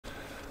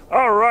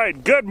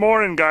Alright, good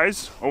morning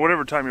guys, or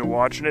whatever time you're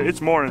watching it.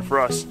 It's morning for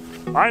us.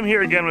 I'm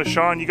here again with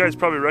Sean. You guys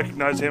probably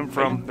recognize him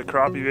from the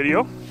crappie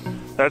video.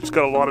 That's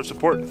got a lot of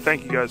support.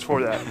 Thank you guys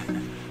for that.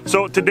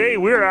 So today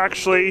we're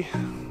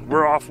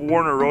off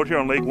Warner Road here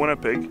on Lake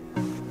Winnipeg.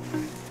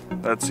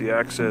 That's the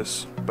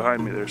access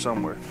behind me there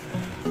somewhere.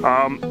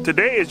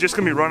 Today is just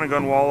gonna be run and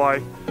gun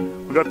walleye.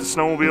 We got the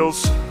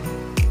snowmobiles,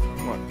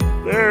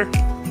 there,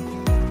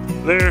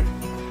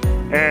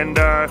 and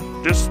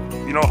just,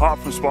 you know, hop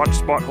from spot to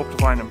spot, hope to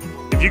find them.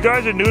 If you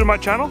guys are new to my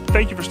channel,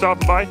 thank you for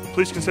stopping by.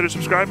 Please consider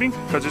subscribing,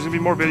 because there's gonna be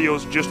more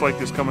videos just like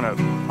this coming out.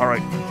 All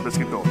right, let's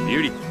get going.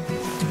 Beauty.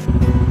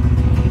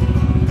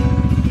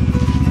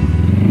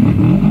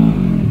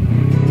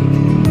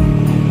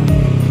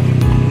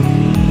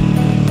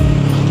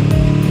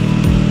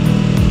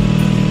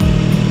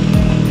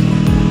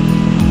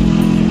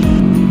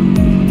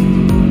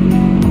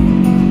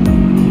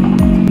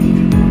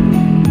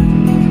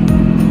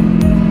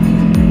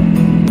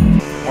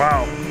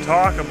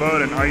 Talk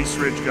about an ice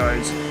ridge,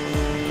 guys.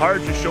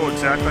 Hard to show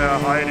exactly how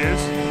high it is.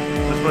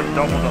 It's about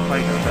double the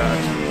height of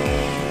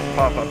that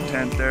pop-up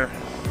tent there.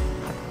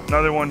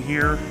 Another one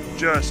here,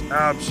 just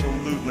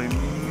absolutely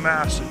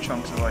massive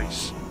chunks of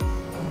ice.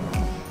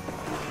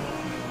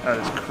 That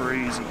is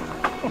crazy.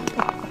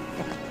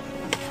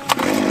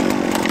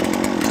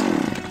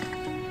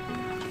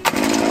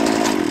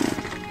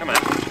 Come on.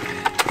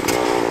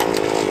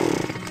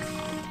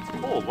 It's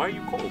cold. Why are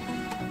you cold?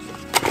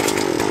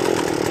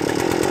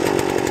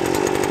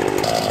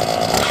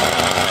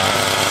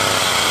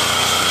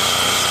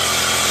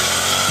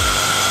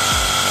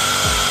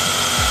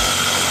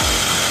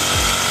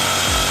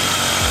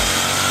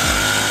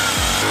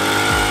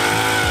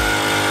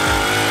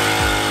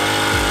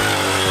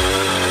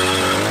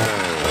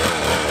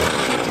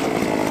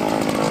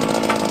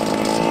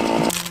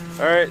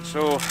 Alright,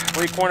 so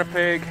Lake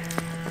Winnipeg,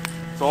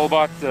 it's all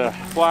about the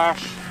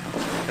flash,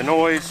 the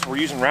noise. We're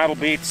using rattle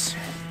baits,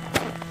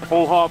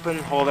 hole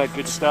hopping, all that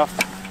good stuff.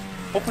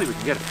 Hopefully we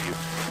can get a few.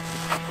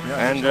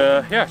 Yeah, and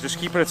yeah, just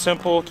keeping it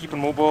simple, keeping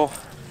mobile,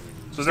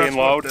 so staying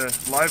loud. That's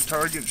the live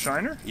target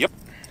shiner? Yep.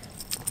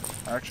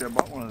 Actually, I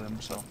bought one of them,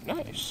 so.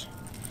 Nice.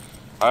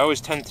 I always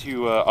tend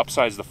to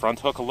upsize the front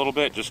hook a little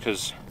bit just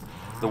because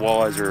the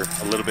walleyes are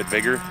a little bit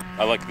bigger.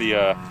 I like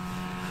the,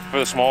 for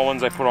the small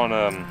ones I put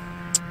on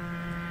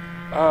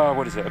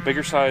what is it, a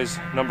bigger size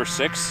number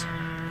 6.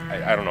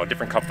 I don't know,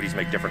 different companies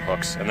make different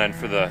hooks. And then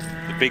for the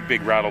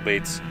big rattle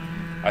baits,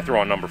 I throw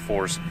on number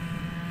 4s.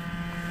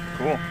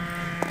 Cool.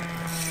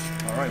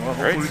 All right, well,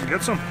 hopefully we can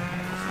get some.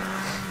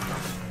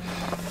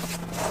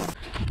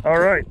 All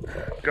right,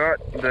 got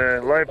the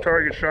live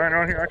target shiner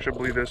on here. Actually, I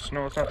believe this.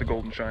 No, it's not the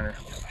golden shiner.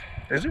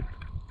 Is it?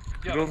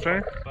 Yeah, the golden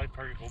shiner? Live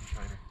target golden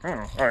shiner.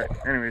 Oh, all right.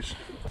 Anyways,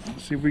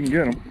 let's see if we can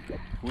get them.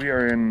 We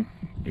are in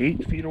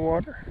 8 feet of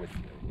water. With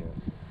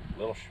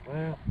little,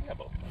 well, yeah,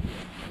 about.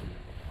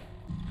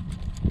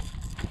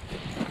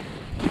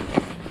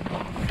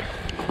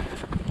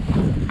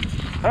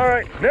 All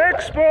right,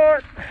 next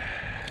spot.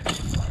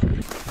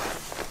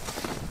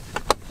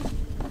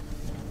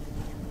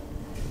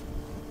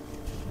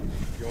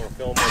 You want to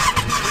film it?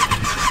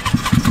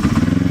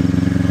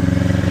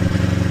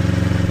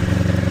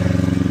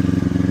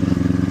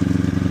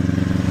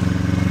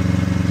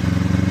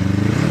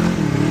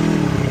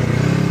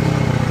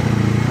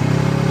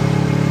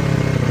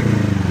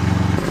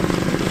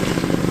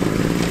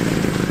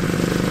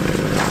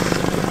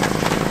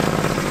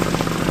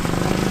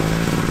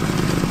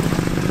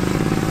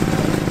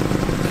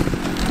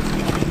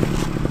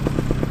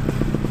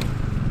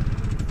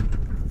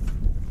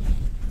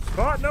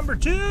 Spot number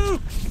 2.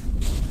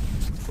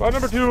 Spot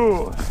number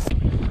 2.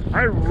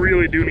 I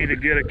really do need to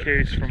get a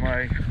case for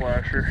my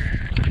flasher.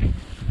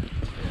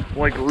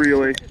 Like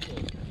really.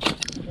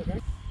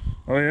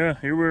 Oh yeah,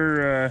 here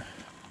we're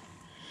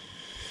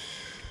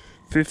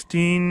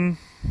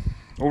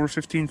over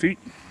 15 feet.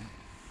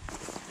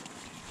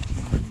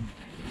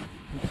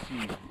 Let's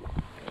see.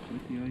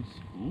 With the ice.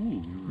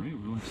 Ooh, you're right.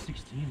 We're like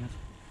 16. That's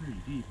pretty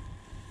deep.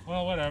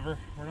 Well, whatever.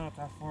 We're not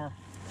that far.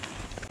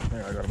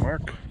 There, I got a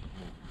mark.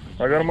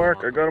 I got a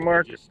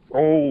mark.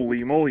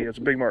 Holy moly, that's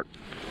a big mark.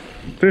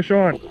 Fish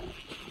on.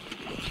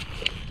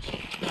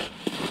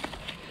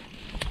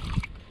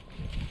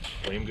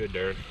 Flame good,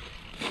 Darren.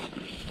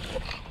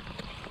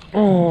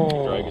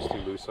 Oh. Drag is too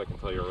loose, I can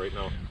tell you right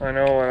now. I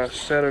know, and I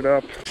set it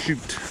up. Shoot,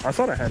 I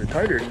thought I had it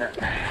tighter than that.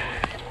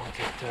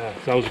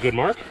 That was a good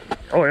mark?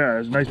 Oh yeah, it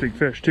was a nice big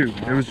fish too.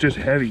 It was just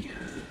heavy.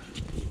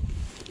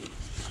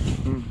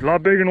 A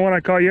lot bigger than the one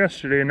I caught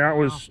yesterday, and that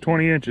was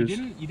 20 inches.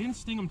 You didn't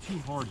sting him too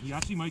hard. He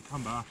actually might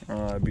come back.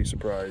 I'd be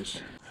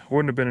surprised.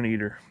 Wouldn't have been an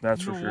eater,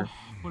 that's for sure.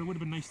 But it would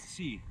have been nice to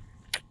see.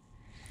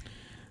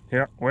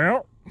 Yeah,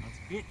 well. That's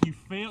it. You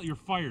failed. You're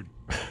fired.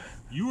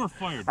 You are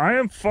fired. I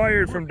am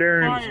fired from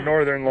Darren's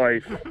Northern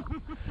Life.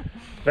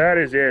 That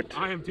is it.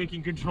 I am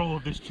taking control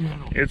of this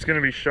channel. It's going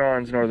to be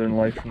Sean's Northern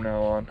Life from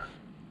now on.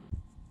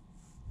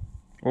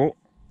 Oh,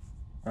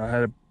 I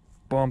had a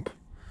bump.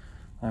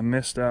 I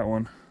missed that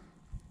one.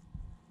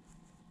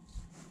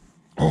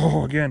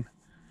 Oh, again.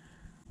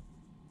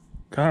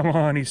 Come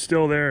on, he's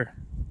still there.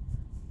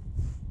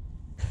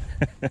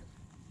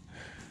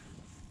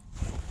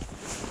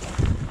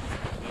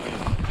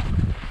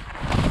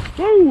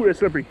 Whoa, that's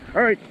slippery.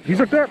 All right, he's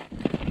hooked up.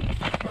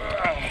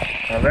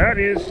 Now that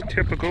is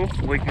typical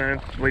Lake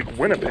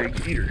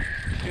Winnipeg eater.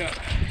 Yeah.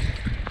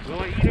 Will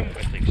I eat him?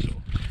 I think so.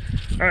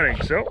 I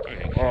think so.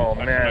 Okay. Oh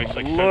That's man, nice,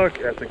 like look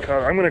at the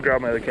color. I'm gonna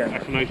grab my other camera.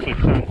 That's a nice like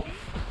sun.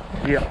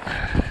 Yeah.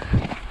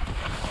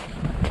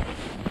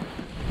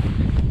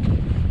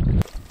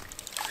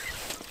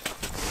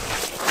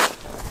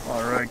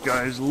 All right,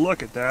 guys,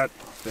 look at that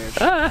fish.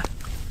 Ah.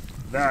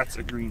 That's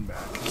a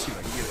greenback. Let's see if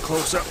I can get it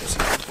close up. See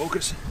if I can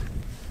focus.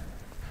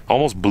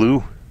 Almost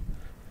blue.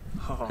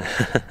 Oh,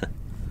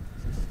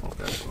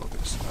 that's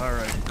focused. All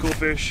right, cool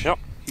fish. Yep.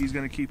 He's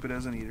gonna keep it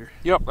as an eater.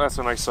 Yep, that's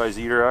a nice size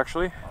eater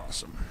actually.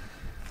 Awesome.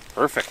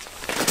 Perfect.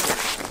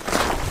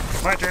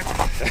 My turn.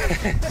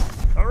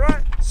 All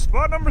right,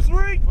 spot number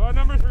 3. Spot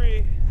number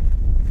 3.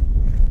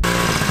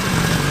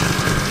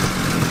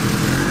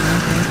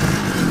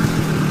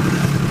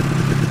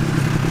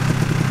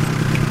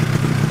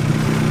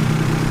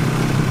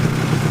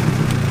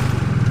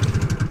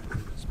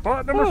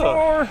 Spot number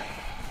 4.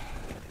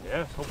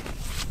 Yes,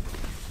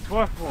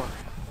 spot 4.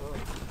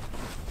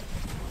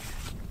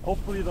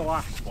 Hopefully the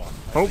last spot.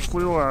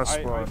 Hopefully the last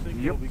spot. I think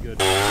Yep. it'll be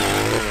good.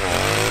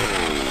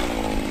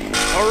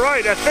 All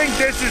right, I think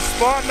this is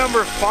spot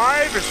number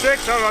 5 or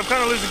 6. I don't know, I'm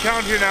kind of losing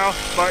count here now.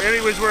 But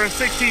anyways, we're in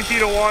 16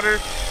 feet of water.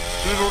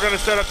 This is where we're gonna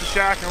set up the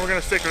shack and we're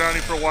gonna stick around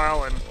here for a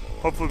while and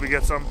hopefully we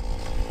get some.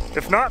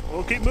 If not,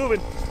 we'll keep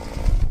moving.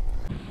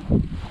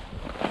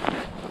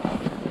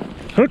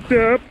 Hooked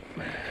up.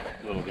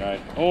 Little guy.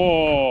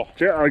 Oh.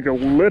 Yeah, like a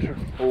little,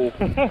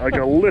 like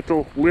a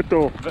little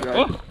guy.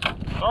 Oh,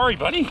 sorry,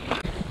 buddy.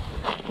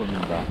 Put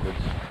him backwards.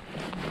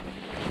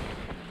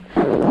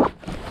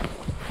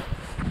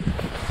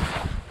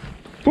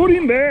 Put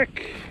him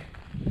back.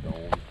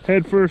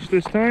 Head first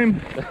this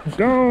time.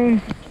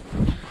 Down.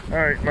 All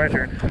right, my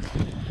turn.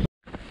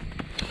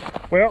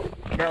 Well,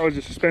 that was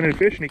a suspended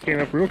fish and he came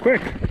up real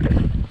quick.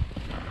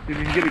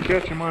 Didn't even get to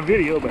catch him on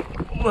video, but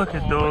look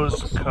at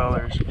those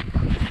colors.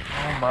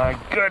 Oh my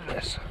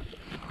goodness.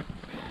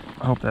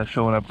 I hope that's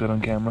showing up good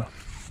on camera.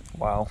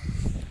 Wow.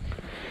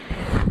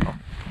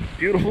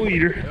 Beautiful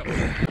eater.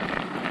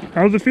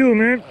 How's it feeling,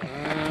 man?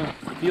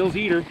 Feels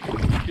eater.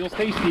 Feels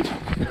tasty.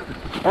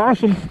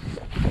 Awesome.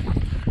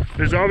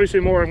 There's obviously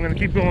more. I'm going to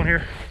keep going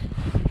here.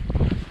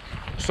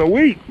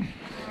 Sweet.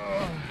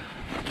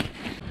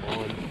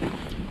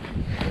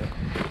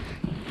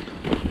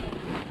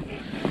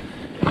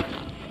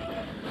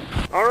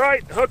 All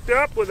right, hooked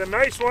up with a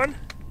nice one.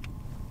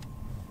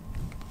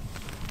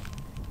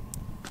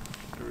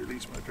 To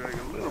release my drag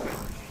a little bit.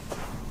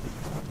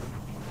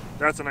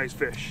 That's a nice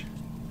fish.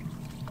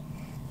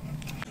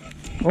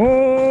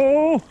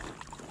 Oh!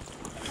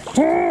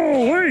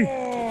 Holy!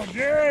 Oh,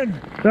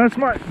 Jen! That's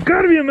my,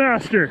 gotta be a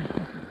master.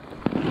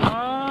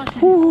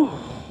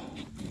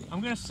 I'm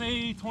gonna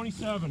say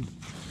 27.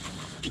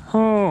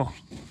 Oh.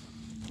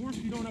 Of course,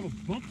 you don't have a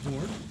bump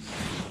board.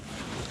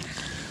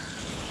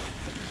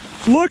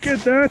 Look at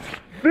that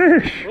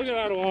fish. Look at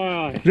that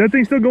walleye. Is that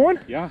thing still going?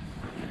 Yeah.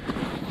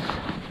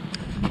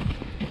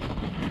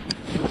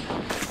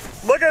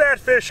 Look at that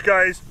fish,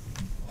 guys.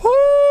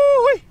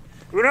 Woo-wee.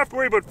 We don't have to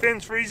worry about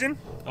fins freezing.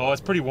 Oh,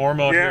 it's pretty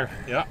warm out here.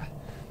 Yeah.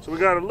 So we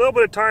got a little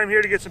bit of time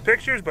here to get some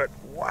pictures, but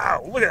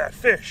wow, look at that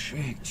fish.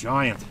 Big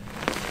giant.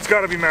 It's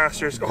gotta be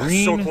masters. Oh,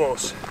 it's so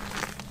close.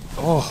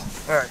 Oh.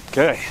 All right.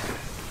 Okay.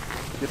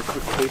 Get a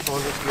quick tape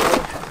on this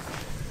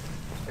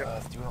guy.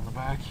 Let's do it on the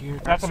back here.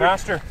 That's a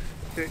master.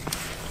 Okay.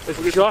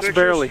 It's just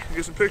barely.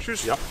 Get some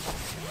pictures? Yep.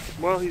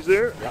 While he's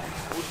there, yeah.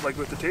 Like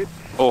with the tape.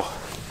 Oh,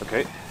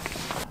 okay.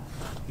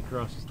 He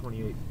crosses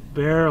 28.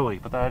 Barely,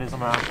 but that is a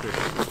master.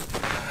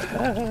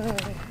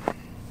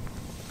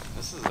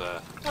 This is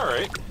all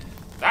right.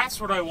 That's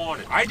what I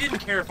wanted. I didn't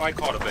care if I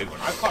caught a big one.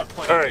 I've caught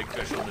plenty of big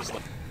fish on this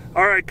lake.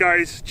 All right,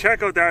 guys,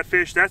 check out that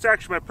fish. That's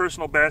actually my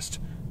personal best,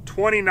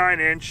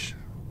 29-inch.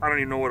 I don't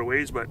even know what it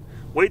weighs, but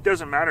weight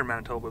doesn't matter,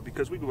 Manitoba,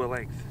 because we go a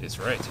length. It's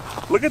right.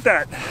 Look at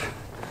that.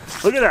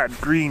 Look at that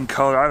green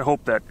color. I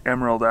hope that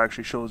emerald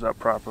actually shows up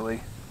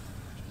properly.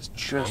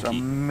 Just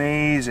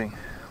amazing.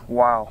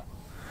 Wow.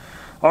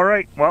 All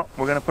right, well,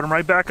 we're gonna put him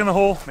right back in the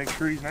hole. Make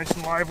sure he's nice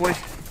and lively.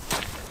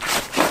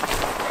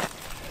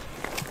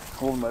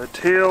 Hold him by the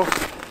tail.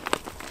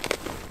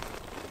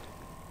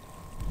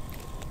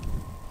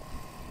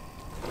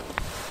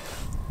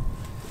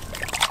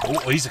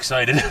 Oh, he's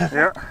excited.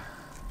 Yeah.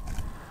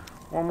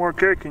 One more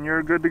kick and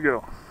you're good to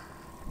go.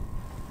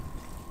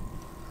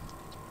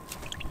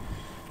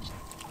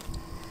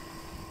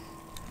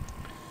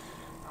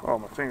 Oh,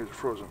 my fingers are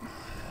frozen.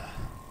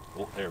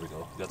 Oh, there we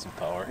go. Got some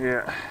power.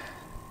 Yeah.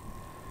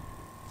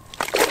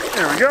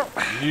 There we go.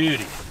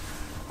 Beauty.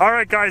 All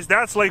right, guys,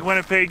 that's Lake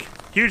Winnipeg.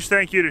 Huge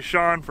thank you to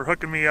Sean for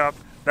hooking me up.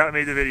 That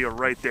made the video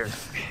right there.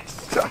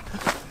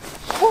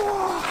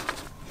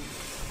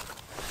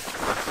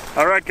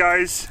 All right,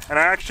 guys, and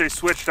I actually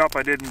switched up.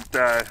 I didn't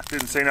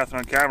say nothing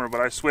on camera, but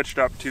I switched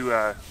up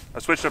to I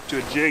switched up to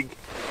a jig,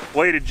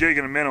 weighted jig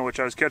and a minnow, which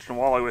I was catching a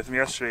walleye with him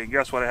yesterday, and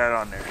guess what I had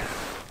on there?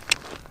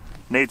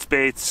 Nate's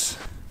baits.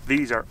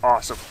 These are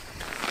awesome.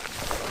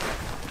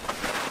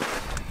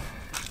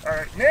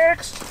 Alright,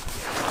 next!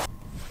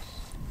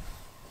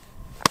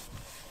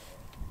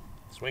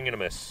 Swing and a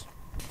miss.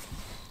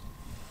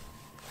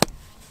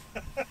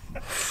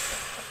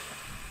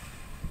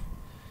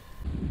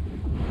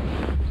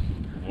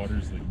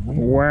 Water's like...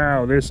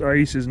 Wow, this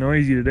ice is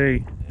noisy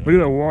today. Yeah. Look at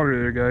that water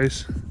there,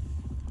 guys.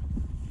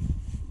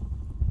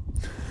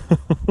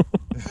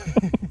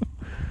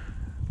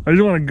 I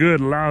just want a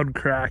good loud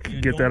crack. Yeah,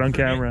 get that on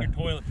camera. Your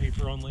toilet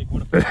paper on Lake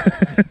Winnipeg.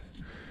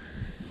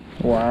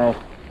 Wow.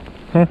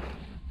 Huh.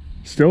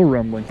 Still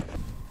rumbling.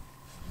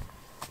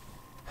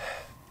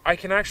 I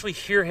can actually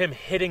hear him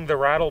hitting the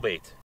rattle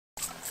bait.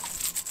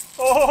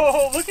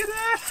 Oh, look at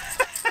that!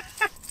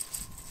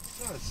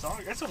 That's not a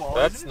sauger. That's a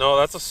walleye, isn't it? No,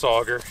 that's a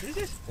sauger. Is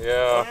it?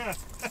 Yeah. Yeah.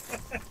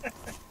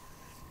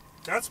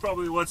 That's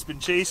probably what's been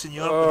chasing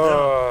you up and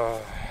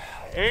down.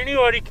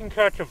 Anybody can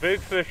catch a big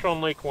fish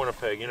on Lake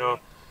Winnipeg, you know.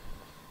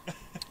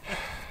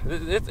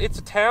 It's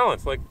a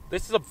talent. Like,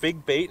 this is a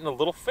big bait and a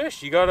little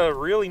fish. You gotta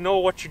really know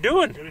what you're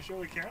doing. You gotta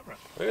show the camera.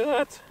 Look at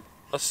that.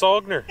 A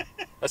sogner.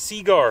 A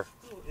seagar.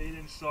 A little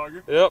 8-inch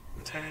sauger. Yep.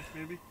 10-inch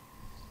maybe.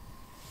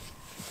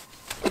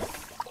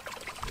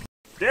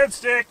 Dead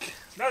stick.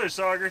 Another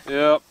sauger.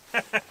 Yep.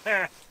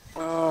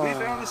 We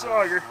found the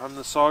sauger. I'm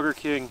the sauger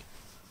king.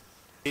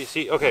 You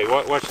see, okay,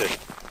 watch this.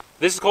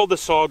 This is called the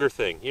sauger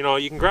thing. You know,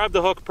 you can grab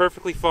the hook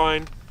perfectly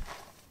fine.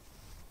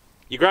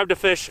 You grab the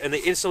fish and they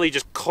instantly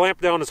just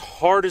clamp down as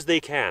hard as they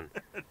can.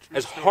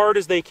 As hard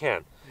as they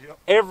can. Yep.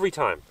 Every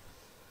time.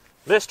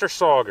 Mr.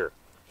 Sauger.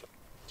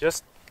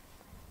 Just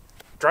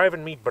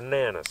driving me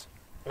bananas.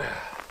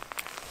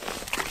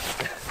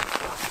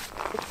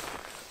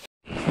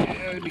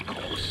 Yeah, it'd be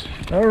close.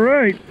 All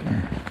right.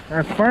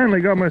 I finally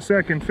got my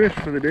second fish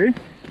for the day.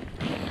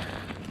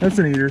 That's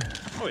an eater.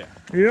 Oh yeah.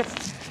 Yep.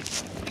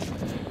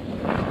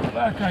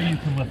 That guy you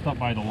can lift up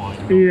by the line.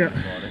 Yeah.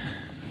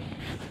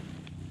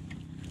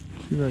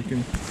 See if I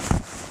can.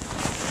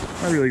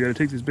 I really got to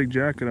take this big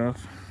jacket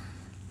off.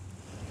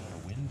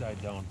 The wind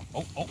died down.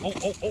 Oh, oh, oh,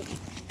 oh, oh.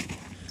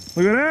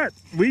 Look at that.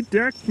 We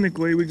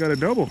got a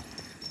double.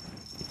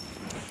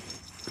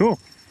 Cool.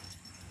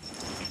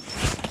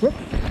 Whoop.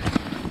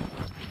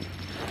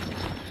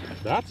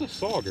 That's a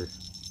sauger.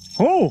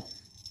 Oh!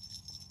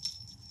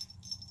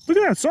 Look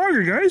at that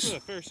sauger, guys. That's a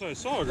fair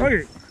size sauger.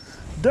 Okay.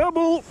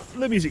 Double.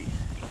 Let me see.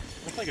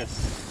 That's like a,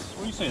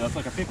 what do you say? That's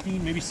like a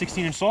 15, maybe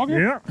 16-inch sauger?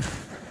 Yeah.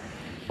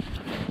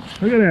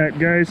 Look at that,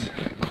 guys.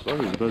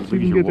 Sauger does You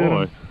can get that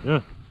on.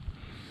 Yeah.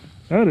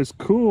 That is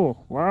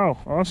cool. Wow.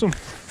 Awesome.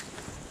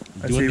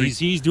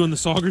 He's doing the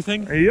sauger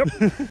thing? Yep.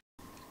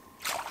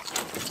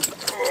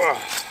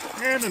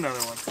 And another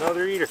one.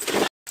 Another eater.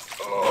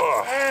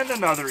 And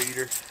another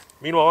eater.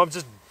 Meanwhile, I'm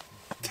just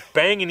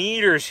banging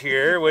eaters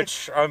here,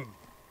 which I'm...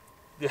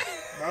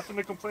 Nothing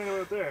to complain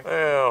about there.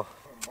 Well...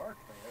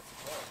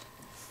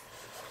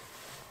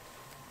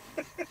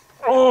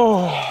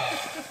 Oh!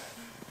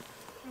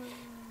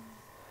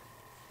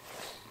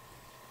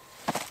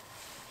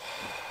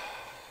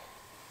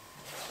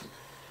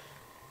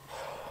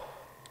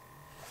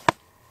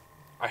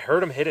 I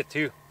heard him hit it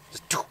too.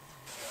 Just... Yeah, I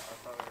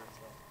thought I heard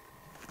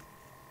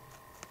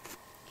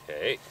so.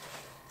 Okay.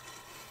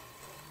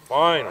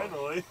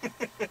 Finally.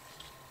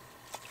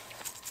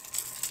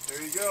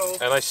 There you go.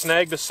 And I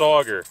snagged a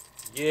sauger.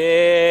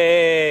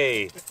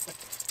 Yay!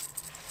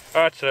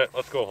 That's it.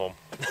 Let's go home.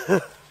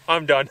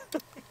 I'm done.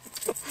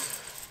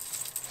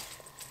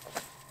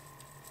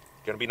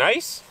 Gonna be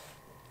nice?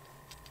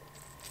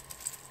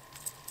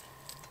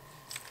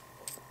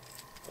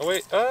 Oh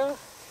wait,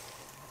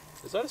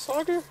 is that a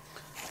sauger?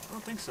 I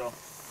don't think so.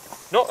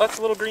 No, that's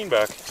a little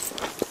greenback.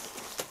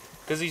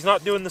 Because he's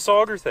not doing the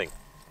sauger thing.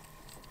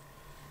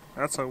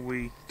 That's how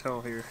we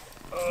tell here.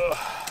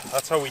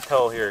 That's how we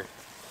tell here.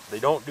 They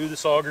don't do the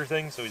sauger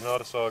thing, so he's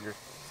not a sauger.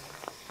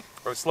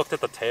 I just looked at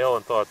the tail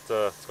and thought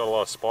it's got a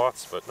lot of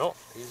spots, but no,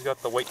 he's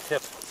got the white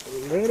tip. A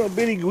little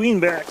bitty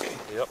greenback.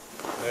 Yep.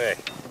 Hey,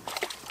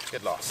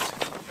 get lost.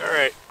 All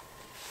right,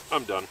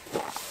 I'm done.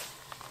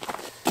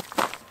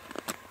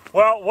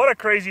 Well, what a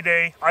crazy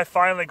day. I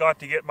finally got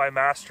to get my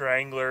master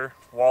angler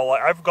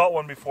walleye. I've got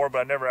one before, but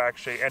I never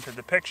actually entered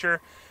the picture,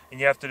 and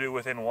you have to do it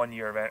within 1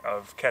 year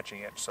of catching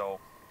it. So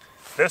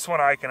this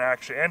one I can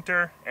actually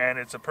enter, and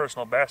it's a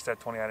personal best at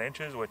 29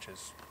 inches, which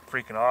is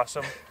freaking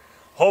awesome.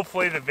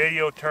 Hopefully the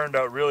video turned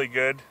out really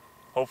good.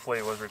 Hopefully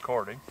it was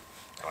recording.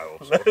 I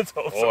hope so. Let's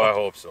hope so. I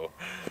hope so.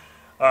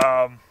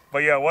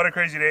 But yeah, what a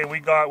crazy day.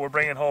 We're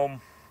bringing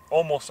home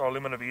almost our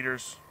limit of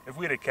eaters. If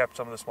we had kept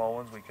some of the small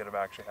ones, we could have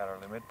actually had our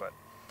limit, but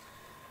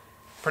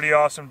pretty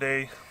awesome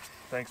day.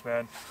 Thanks,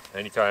 man.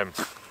 Anytime.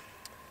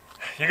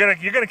 You're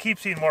gonna keep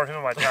seeing more of him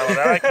on my channel.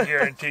 That I can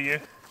guarantee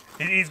you.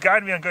 He's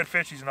guided me on good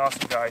fish. He's an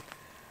awesome guy.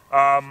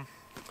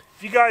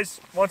 If you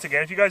guys, once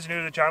again, if you guys are new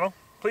to the channel,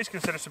 please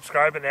consider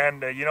subscribing,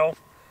 and you know,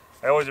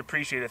 I always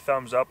appreciate a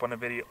thumbs up on a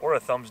video or a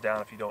thumbs down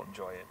if you don't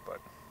enjoy it. But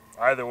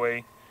either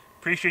way,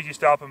 appreciate you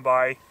stopping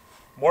by.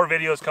 more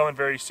videos coming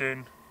very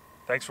soon.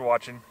 Thanks for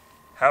watching.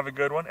 Have a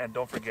good one, and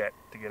don't forget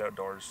to get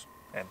outdoors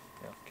and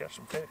catch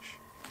some fish.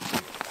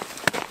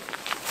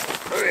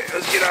 Okay,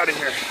 let's get out of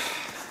here.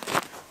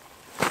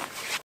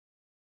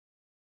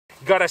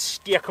 Gotta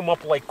stick them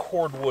up like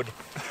cordwood.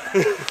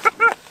 Is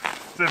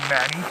it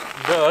Manny?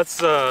 No,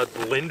 that's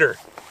Linder.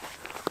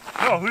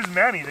 No, who's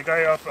Manny? The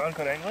guy off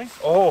Uncut Angling?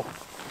 Oh.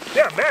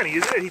 Yeah, Manny,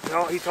 isn't it? He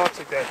talks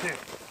like that too.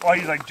 Oh,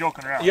 he's like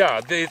joking around.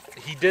 Yeah,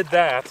 he did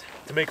that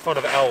to make fun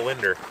of Al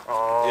Linder.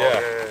 Oh,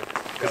 yeah.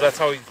 Because that's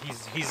how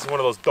he's one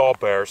of those doll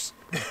bears.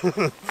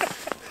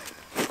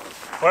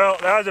 Well,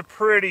 that was a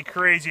pretty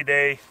crazy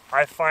day.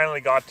 I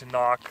finally got to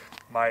knock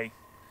my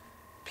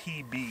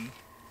PB.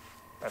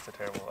 That's a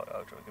terrible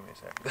outro. Give me a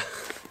sec.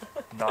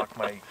 knock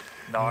my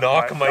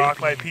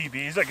PB.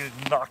 He's like,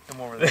 just knocked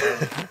him over the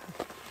head.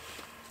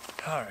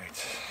 All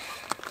right.